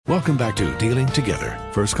Welcome back to Dealing Together.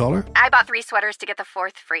 First caller? I bought 3 sweaters to get the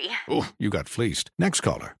 4th free. Oh, you got fleeced. Next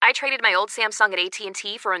caller? I traded my old Samsung at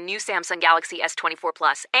AT&T for a new Samsung Galaxy S24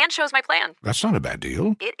 Plus and chose my plan. That's not a bad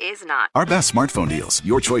deal. It is not. Our best smartphone deals.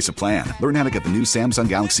 Your choice of plan. Learn how to get the new Samsung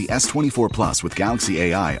Galaxy S24 Plus with Galaxy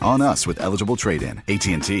AI on us with eligible trade-in.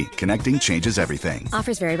 AT&T. Connecting changes everything.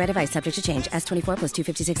 Offers vary by device. Subject to change. S24 plus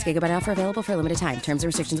 256 gigabyte offer available for a limited time. Terms and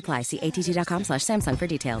restrictions apply. See att.com/Samsung for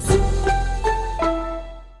details.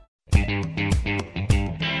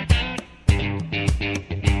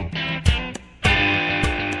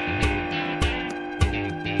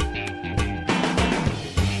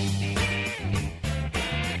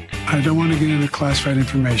 I don't want to get into classified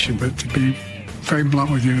information, but to be very blunt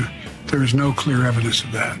with you, there is no clear evidence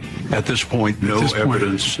of that. At this point, no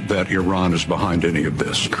evidence that Iran is behind any of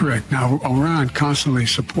this. Correct. Now, Iran constantly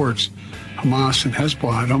supports Hamas and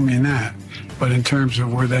Hezbollah. I don't mean that. But in terms of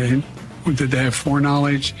did they have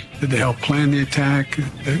foreknowledge? Did they help plan the attack?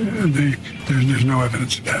 There's no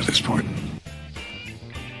evidence of that at this point.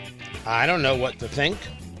 I don't know what to think.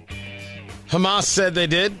 Hamas said they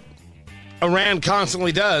did. Iran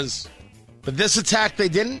constantly does. But this attack, they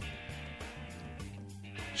didn't?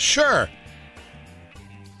 Sure.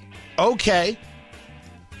 Okay.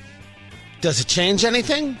 Does it change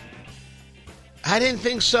anything? I didn't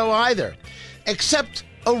think so either. Except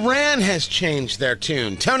Iran has changed their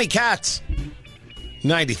tune. Tony Katz,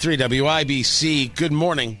 93 WIBC. Good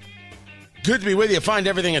morning. Good to be with you. Find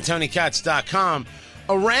everything at TonyKatz.com.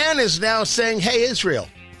 Iran is now saying, hey, Israel.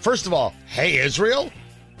 First of all, hey, Israel?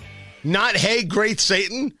 Not, hey, Great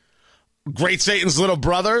Satan. Great Satan's little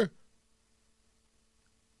brother.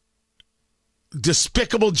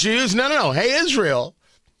 Despicable Jews. No. Hey, Israel.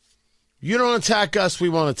 You don't attack us, we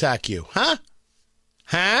won't attack you. Huh?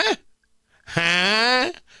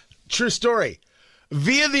 True story.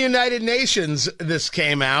 Via the United Nations, this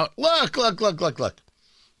came out. Look.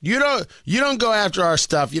 You don't go after our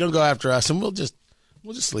stuff. You don't go after us, and we'll just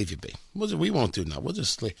leave you be. We won't do nothing. We'll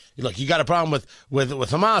just leave. Look, you got a problem with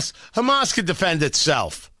Hamas. Hamas can defend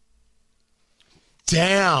itself.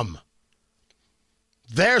 Damn.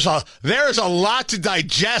 There is a lot to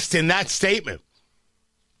digest in that statement.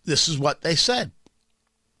 This is what they said.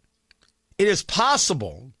 It is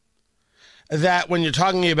possible that when you're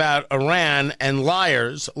talking about Iran and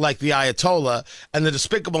liars like the Ayatollah and the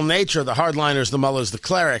despicable nature of the hardliners, the mullahs, the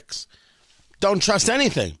clerics, don't trust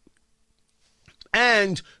anything.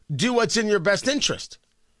 And do what's in your best interest.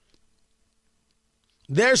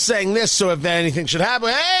 They're saying this, so if anything should happen,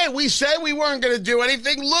 hey, we said we weren't going to do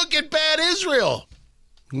anything. Look at bad Israel.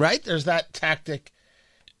 Right? There's that tactic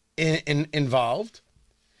involved.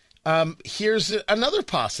 Here's another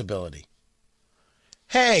possibility.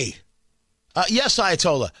 Hey, yes,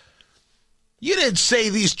 Ayatollah, you didn't say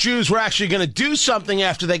these Jews were actually going to do something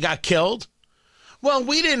after they got killed. Well,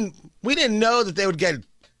 we didn't know that they would get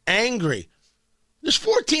angry. There's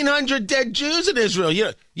 1,400 dead Jews in Israel.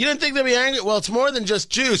 You didn't think they'd be angry? Well, it's more than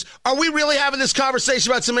just Jews. Are we really having this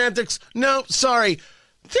conversation about semantics? No, sorry.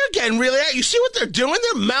 They're getting really angry. You see what they're doing?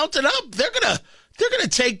 They're mounting up. They're gonna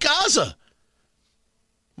take Gaza.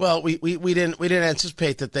 Well, we didn't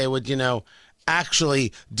anticipate that they would,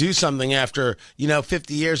 actually do something after,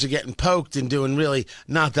 50 years of getting poked and doing really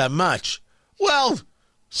not that much. Well,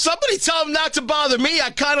 somebody tell them not to bother me.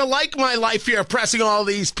 I kind of like my life here oppressing all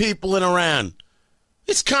these people in Iran.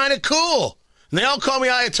 It's kind of cool. And they all call me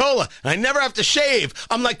Ayatollah, and I never have to shave.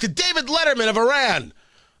 I'm like the David Letterman of Iran.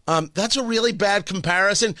 That's a really bad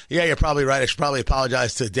comparison. Yeah, you're probably right. I should probably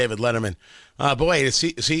apologize to David Letterman. But wait, is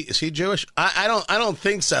he Jewish? I don't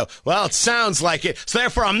think so. Well, it sounds like it. So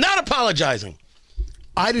therefore, I'm not apologizing.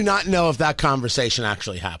 I do not know if that conversation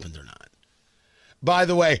actually happened or not. By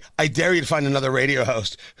the way, I dare you to find another radio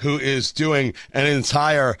host who is doing an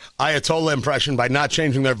entire Ayatollah impression by not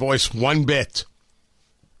changing their voice one bit.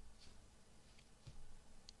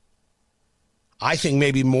 I think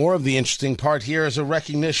maybe more of the interesting part here is a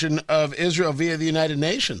recognition of Israel via the United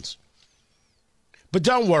Nations. But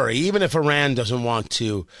don't worry, even if Iran doesn't want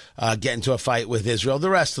to get into a fight with Israel, the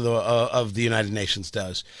rest of the United Nations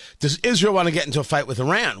does. Does Israel want to get into a fight with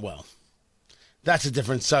Iran? Well, that's a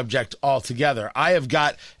different subject altogether. I have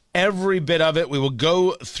got every bit of it. We will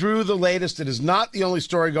go through the latest. It is not the only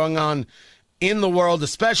story going on in the world,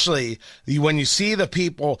 especially when you see the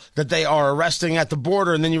people that they are arresting at the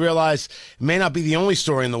border, and then you realize it may not be the only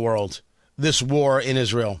story in the world, this war in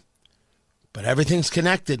Israel. But everything's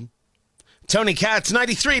connected. Tony Katz,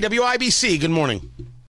 93 WIBC. Good morning.